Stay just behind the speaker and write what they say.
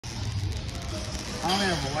I don't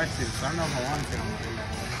have a white suit, so I don't know if I want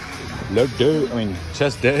to. Look, dude. I mean,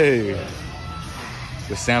 chest day.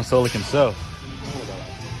 With Sam Solik himself.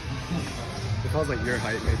 If I was like your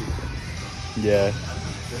height, maybe. Yeah. It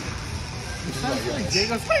sounds like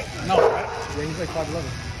Diego's height. No, right? Yeah, he's like 5'11".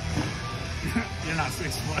 You're not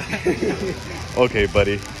 6'1". Okay,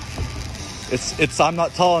 buddy. It's I'm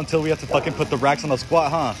not tall until we have to fucking put the racks on the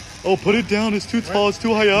squat, huh? Oh, put it down. It's too tall. It's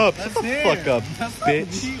too high up. Shut the fuck up,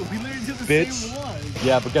 bitch. We literally did the Bitch. same one.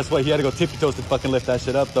 Yeah, but guess what? He had to go tippy toes to fucking lift that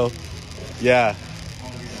shit up, though. Yeah.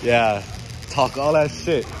 Yeah. Talk all that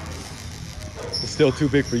shit. It's still too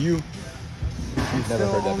big for you. You've never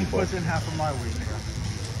heard that before. Pushing half of my weight,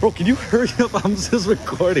 Bro, can you hurry up? I'm just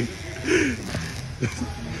recording.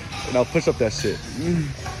 And I'll push up that shit. You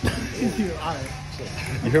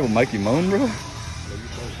hear what Mikey moan, bro?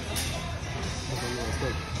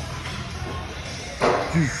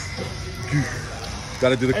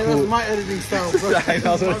 Gotta do the cool. That's my editing style, bro. I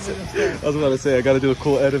was about to say, I gotta do a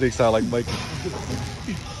cool editing style like Mikey.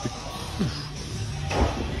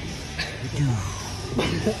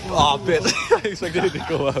 Oh, bitch. I expected it to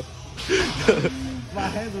go up. My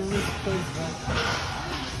hands are really close, man.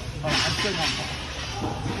 Oh, I'm still not.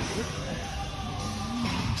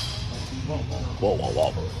 Whoa, whoa,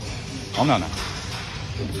 whoa. Oh, no, no.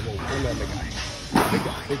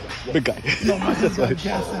 Big guy. No, my hands got right.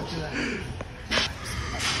 gas after that.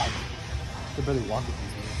 I better walk with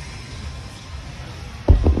these,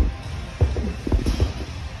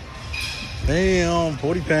 man. Damn,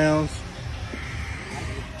 40 pounds.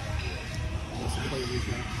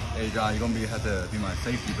 Hey, John, you're gonna have to be my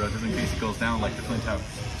safety, bro, just in case it goes down like the Twin Towers.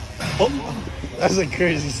 Oh, that's a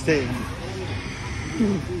crazy statement.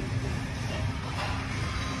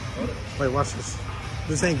 Wait, watch this.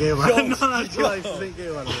 This ain't gay about it. No, this ain't gay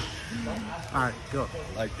about it. Alright, go.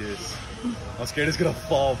 Like this. I'm scared it's gonna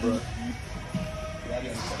fall, bro.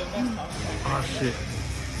 Oh, shit.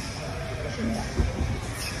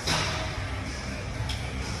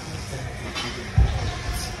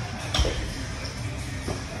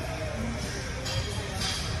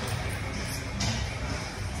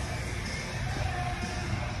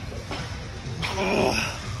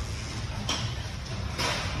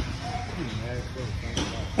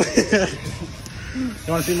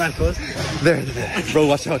 You want to see my toes? There. Bro,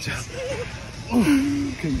 watch out, Joe.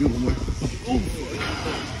 Can't do it more.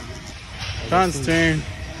 John's turn.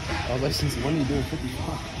 Oh, that's since when are you doing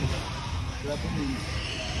 55?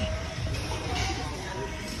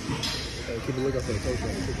 Keep a lookout for the toe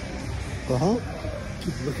truck.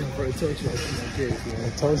 Keep looking for a toe truck just in case, man. A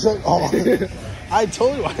toe truck? Oh, I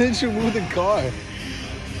told you. Why didn't you move the car?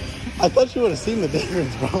 I thought you would have seen the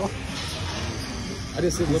difference, bro. I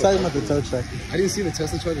didn't see He's talking about the tow truck. I didn't see the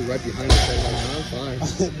Tesla truck right behind me. I'm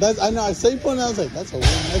fine. That's, I know. I saw you pointing out. I was like, that's a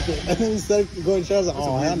weird naked. And then he started going to I was like,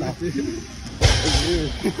 oh, hell no. It's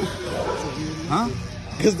weird. Huh?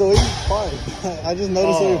 Because the way you parked. I just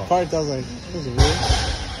noticed the way you parked. I was like, this is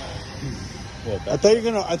weird. I thought you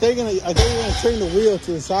were gonna turn the wheel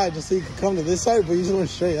to the side just so you could come to this side, but you just went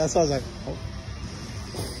straight. That's why I was like, oh.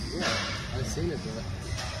 Yeah, I've seen it, bro.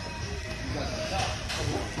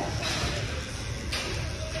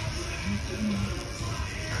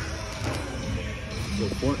 So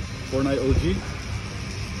Fortnite OG?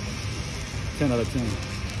 10 out of 10.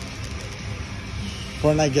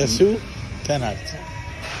 Fortnite guess who? 10 out of 10.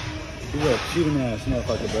 You're a cheating ass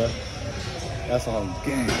motherfucker, bro. That's all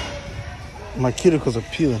gang. My cuticles are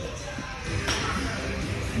peeling.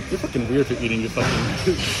 You're fucking weird for eating your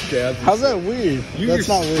fucking scabs. How's that weird? That's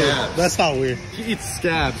not weird. Scabs. That's not weird. He eats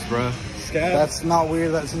scabs, bro. Scabs? That's not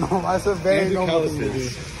weird. That's normal. That's a very normal thing to do.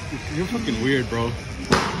 You're fucking weird, bro.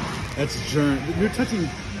 That's germ.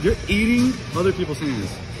 You're eating other people's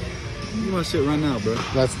hands. You want shit right now, bro.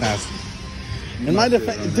 That's nasty. In my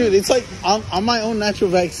defense, dude, it's like I'm my own natural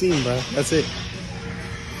vaccine, bro. That's it.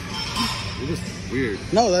 You're just weird.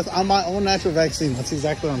 No, I'm my own natural vaccine. That's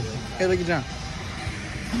exactly what I'm doing. Hey, look at John.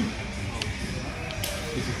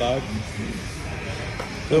 55.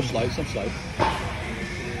 Some slight.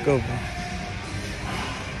 Go, bro.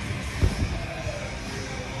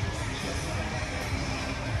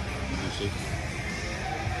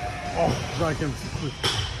 Oh, John came too quick.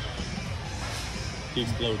 He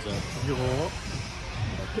explodes up.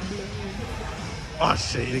 Oh,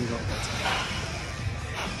 shit, he didn't go.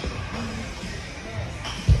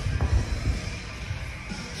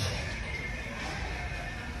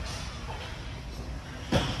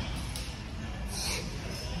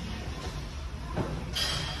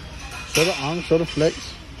 Show the arm, show the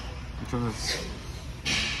flex. I'm trying to...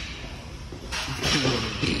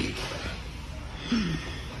 I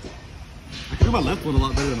can do my left one a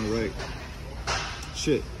lot better than my right.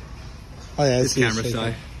 shit. Oh yeah, This camera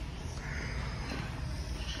shy.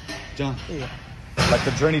 John, like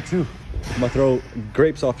the Journey 2. I'm gonna throw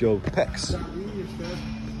grapes off your pecs.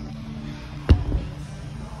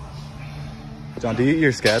 John, do you eat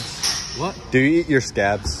your scabs? What? Do you eat your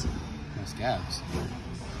scabs? My scabs?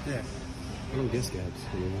 Yeah. I don't get scabs.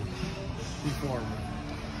 You know? Before.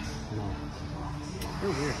 No.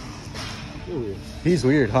 You're weird. You're weird. He's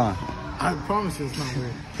weird, huh? I promise you it's not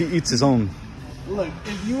weird. He eats his own. Look,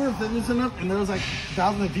 if you were famous enough and there was like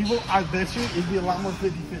thousands of people, I bet you it'd be a lot more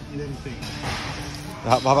 50-50 than you think.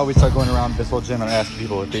 How about we start going around this whole gym and asking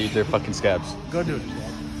people if they eat their fucking scabs? Go do it.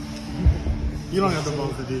 You don't have the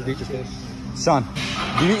balls to do that. Eat your scabs. Son,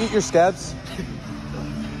 do you eat your scabs? For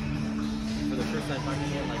the first time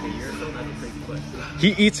fucking in like a year or so, that's a crazy question. He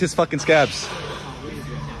eats his fucking scabs.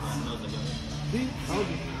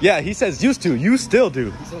 Yeah, he says used to. You still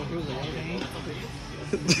do.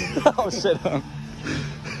 Oh shit.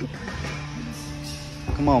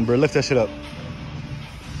 Come on, bro. Lift that shit up.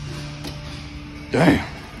 Damn.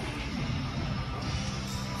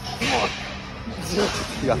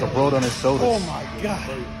 He got the road on his shoulders. Oh my god.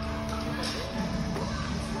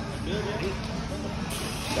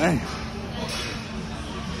 Damn.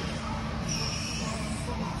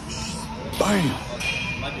 Damn.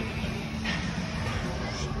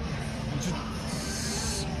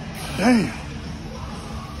 Damn.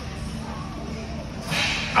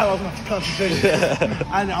 I lost my concentration.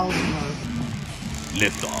 I know. I was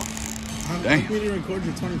Lift off. I'm Dang. going to record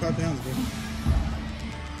your 25 pounds, bro.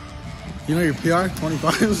 You know your PR?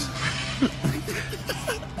 25s?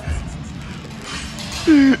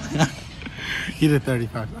 He did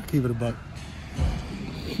 35. I'll keep it a buck.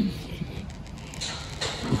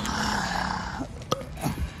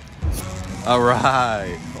 All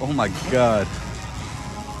right. Oh my God.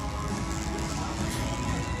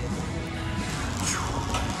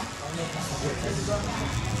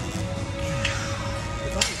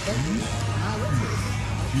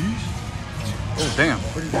 Oh damn.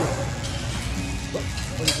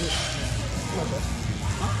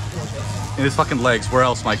 In his fucking legs. Where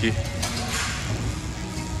else, Mikey?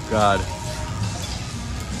 God.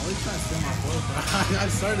 I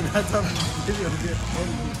started that type of video to get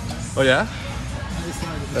Oh yeah?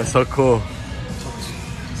 That's so cool.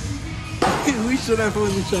 We should have put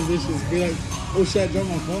in the transitions. Be like, oh shit, I dropped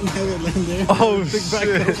my phone, have it land there. Oh, Pick back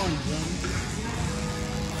shit. up on drum.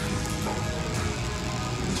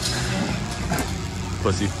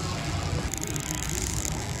 Pussy.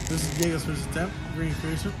 This is Diego's first attempt. Green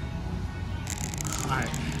creation. Alright.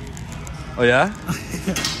 Oh yeah?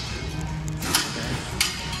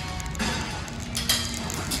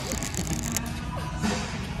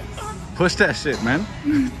 Push that shit, man.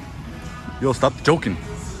 Yo, stop joking.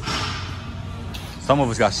 Some of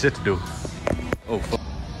us got shit to do. Oh, fuck.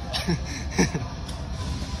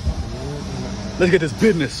 Let's get this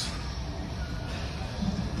business.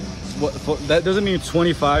 What? That doesn't mean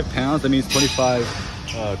 25 pounds. That means 25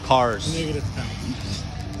 cars. Negative pounds.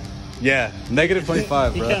 Yeah, negative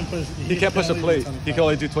 25, He bro. can't push- He can't push a only do plate. 25. He can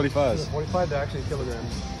only do 25s. 45 to actually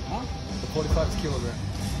kilograms. Huh? The 45 is kilograms.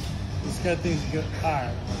 This guy thinks he's good.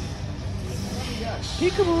 Alright.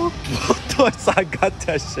 Peekaboo. Twice I got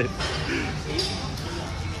that shit.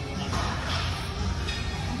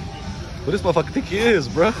 What this motherfucker think he is,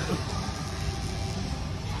 bro?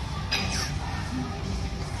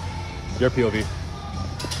 Your POV.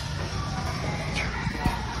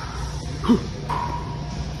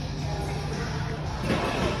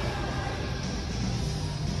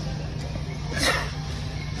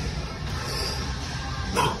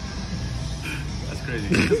 That's crazy.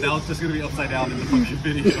 Because now it's just gonna be upside down in the fucking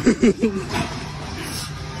video.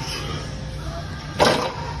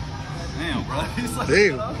 Damn, bro. He's like,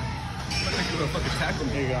 Damn. like you're gonna fucking tackle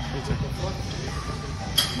me. There you go.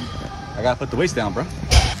 I gotta put the weights down, bro. Man,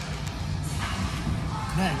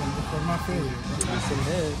 I'm before my failure. Some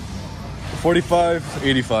head. 45,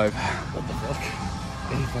 85. What the fuck?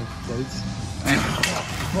 85 plates.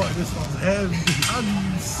 Boy, this one's heavy. I'll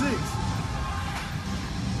give you 6.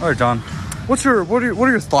 All right, John. What are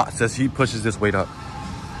your thoughts as he pushes this weight up?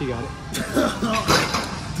 He got it.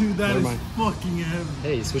 Dude, that Never is mind. fucking heavy.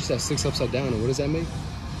 Hey, you switch that 6 upside down, and what does that make?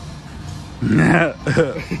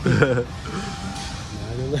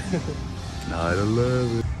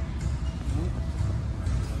 9/11.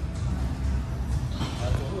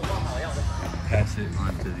 Pass it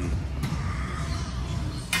on to the.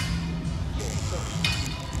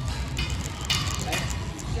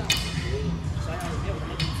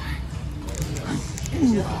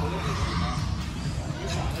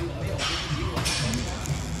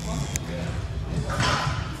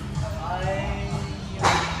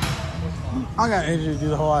 I got Adrian to do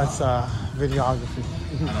the whole ass videography.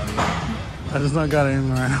 I just not got it in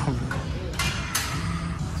right now.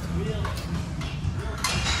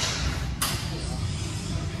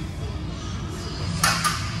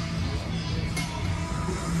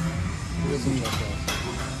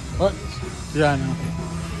 What? Yeah, I know.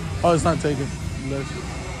 Oh, it's not taken. Left.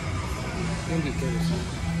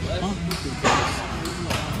 Huh?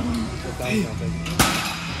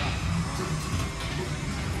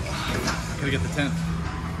 Gotta get the tent.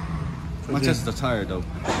 My chest is tired though.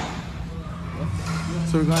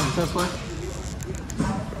 So we're going to test flight?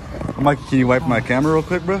 Mike, can you wipe my camera real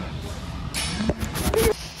quick, bro?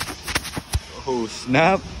 Oh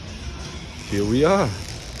snap! Here we are.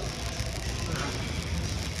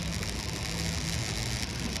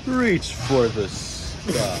 Reach for the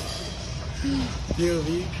sky. You,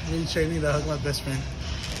 me training to hug my best friend.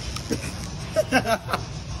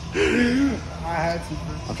 I had to,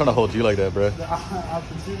 bro. I'm trying to hold you like that, bro. The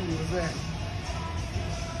opportunity was there.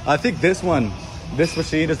 I think this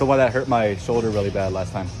machine is the one that hurt my shoulder really bad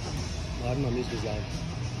last time. I don't know, music is loud.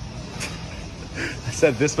 I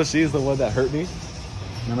said this machine is the one that hurt me.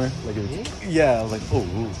 Remember? Like it was, yeah, I was like, oh,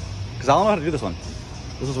 because I don't know how to do this one.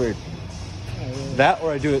 This is weird. Oh, yeah. That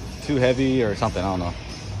or I do it too heavy or something. I don't know.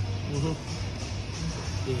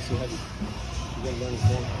 It's too heavy. You gotta learn the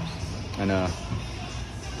form first. I know.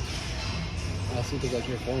 I also think like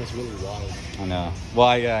your form is really wild. I know.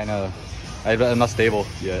 Well, yeah, I know. I'm not stable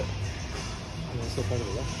yet. I mean, it's so far to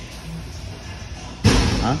the left.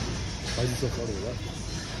 Huh? Why is it so far to the left?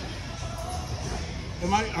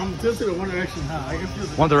 I'm tilted in one direction now. I can feel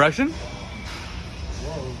the One Direction?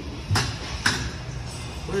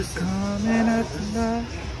 What is it? Coming up tonight,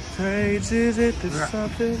 praises it to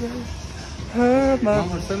something. Her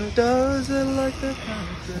mama does it like that.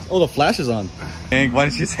 Oh, the flash is on. Dang, why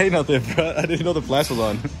didn't you say nothing, bro? I didn't know the flash was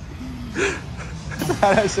on. I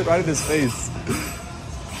had that shit right in his face.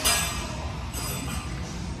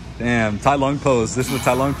 Damn, Tai Lung pose. This is a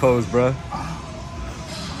Tai Lung pose, bro.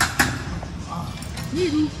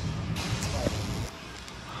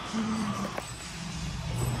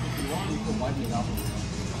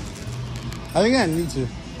 I think I need to.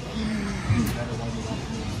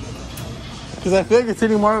 Because I feel like it's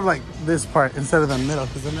hitting more of like this part instead of the middle.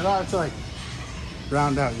 Because the middle I have to like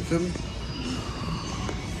round out. You feel me?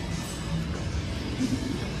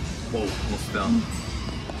 Whoa, almost down.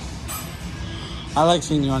 I like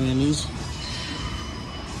seeing you on your knees.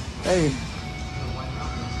 Hey.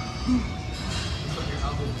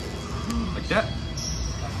 Like that?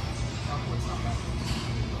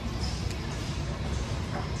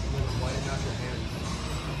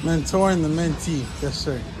 Mentoring the mentee. Yes,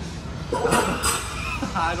 sir.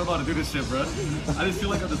 I don't know how to do this shit, bro. I just feel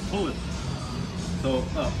like I'm just pulling. So,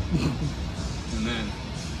 up. And then.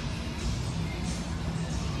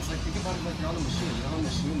 It's like, think about it like you're on a machine. You're on a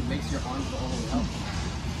machine that makes your arms go all the way out.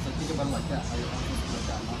 It's like, think about it like that. How your arms go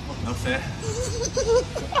like that. No fair.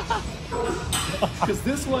 Because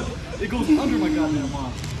this one, it goes under my goddamn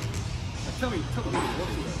arm. Like, tell me, what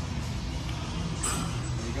is it?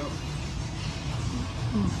 There you go.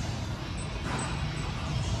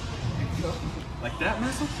 Like that,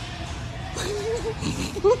 Marcel?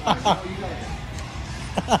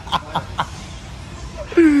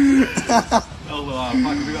 Oh, well,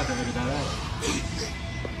 fuck, we got to figure that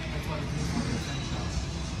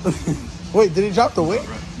out. Wait, did he drop the weight?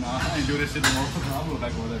 Nah, I ain't doing this shit anymore. I'll go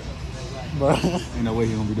back over there. Bro. Ain't no way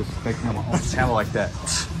he's gonna be disrespecting on my own channel like that.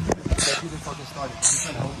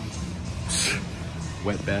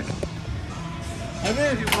 Wet back. I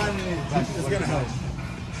think if you find me, it's gonna help.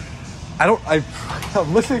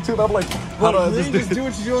 I'm listening to it, I'm like, how do I Just do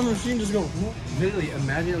what you do on the machine, just go. Literally,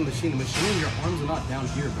 imagine a machine. The machine, your arms are not down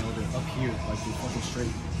here, bro. They're up here, like you're fucking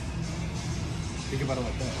straight. Think about it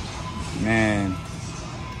like that. Man.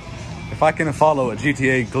 If I can follow a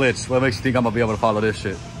GTA glitch, what makes you think I'm gonna be able to follow this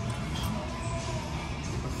shit?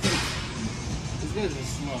 This guy's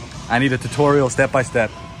just slow. I need a tutorial step by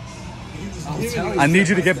step. I need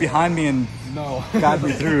you to get behind me and guide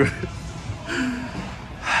me through.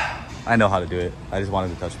 I know how to do it. I just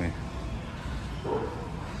wanted to touch me. Oh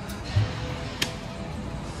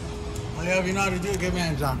yeah, if you know how to do it, give me a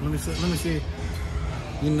hand, John. Let me see.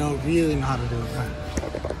 You really know how to do it, right?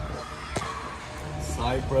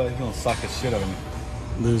 Psych, bro. He's gonna suck the shit out of me.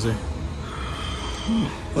 Loser.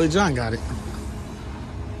 Well, John got it.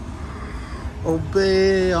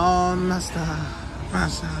 Obey all master.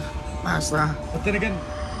 But then again,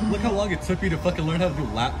 look how long it took me to fucking learn how to do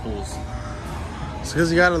lat pulls. It's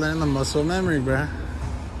because you gotta learn the muscle memory, bruh.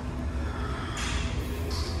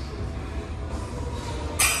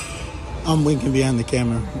 I'm winking behind the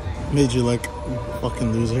camera. Made you look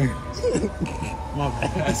fucking loser. My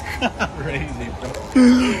bad. That's crazy, bro.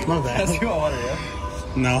 My bad. That's you want water, yeah?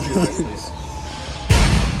 No.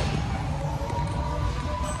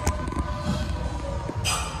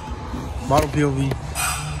 Bottle POV.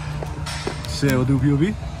 Shit, we'll do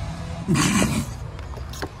POV.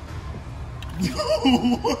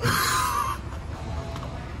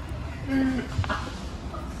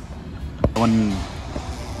 One.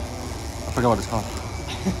 I forgot what it's called.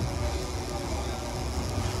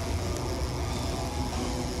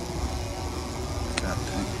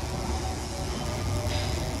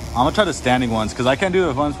 I'm gonna try the standing ones because I can't do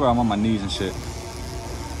the ones where I'm on my knees and shit.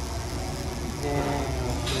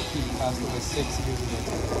 Passed away 6 years ago.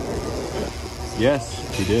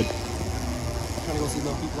 Yes, he did. Trying to go see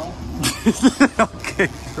Lil Peep live? Okay,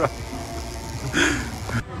 bro.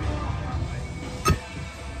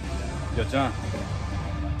 Yo, John.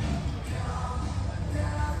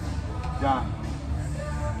 John.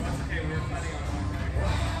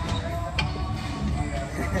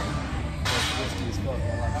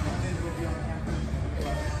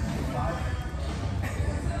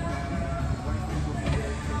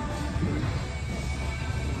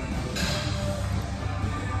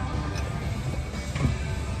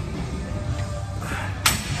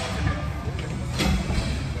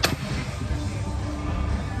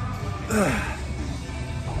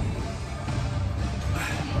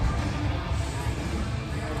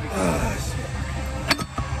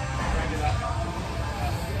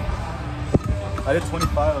 I did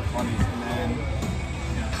 25 of 20s and then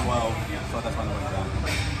 12, so that's why I went down.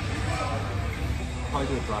 Probably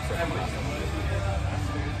do a drop set. And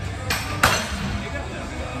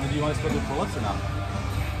then do you want us to go do pull-ups or not?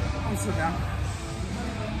 I'm still down.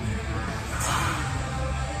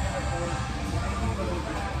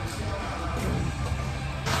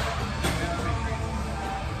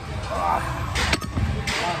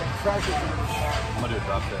 I'm gonna do a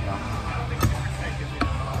drop set now.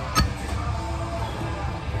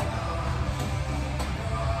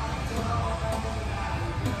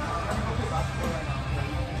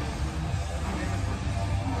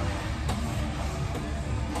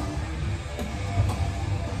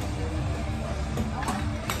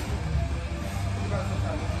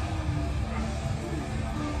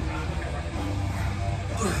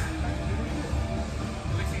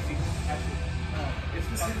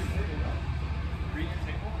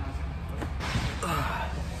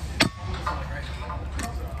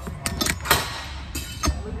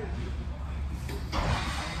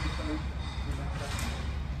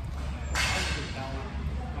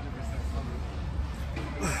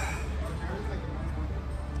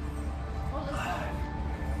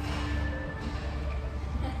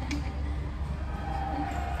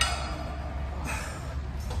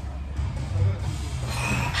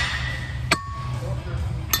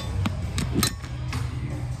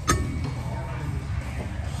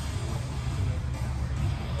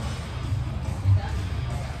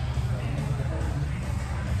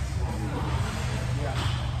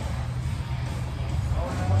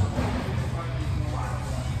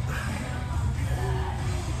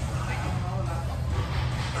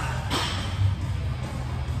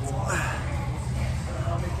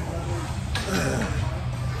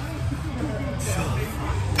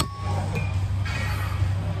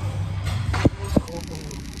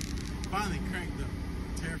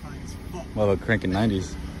 What about cranking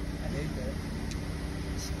 90s? I hate that.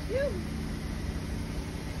 Yeah,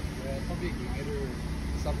 probably a gator or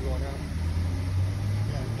something going on.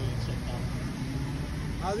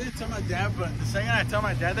 I was gonna tell my dad, but the second I tell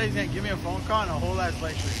my dad that, he's gonna give me a phone call and a whole ass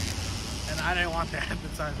lecture. And I didn't want that at the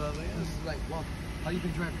time, so I was like, This is like, well, how you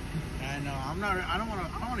been driving? I know, I don't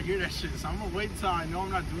wanna hear that shit. So I'm gonna wait until I know I'm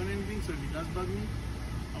not doing anything, so if he does bug me,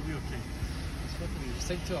 I'll be okay. It's fucking, just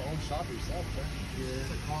take to a home shop yourself, bro. Yeah. It's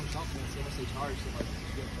like calling shop and see how much they charge, so like,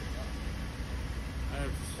 you get checked out.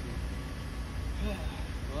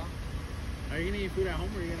 Well, are you gonna eat food at home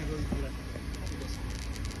or are you gonna go eat food at home?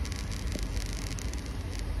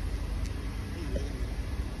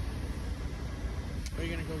 Where are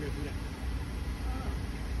you gonna go get food at?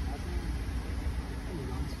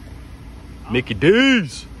 Mickey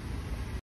D's!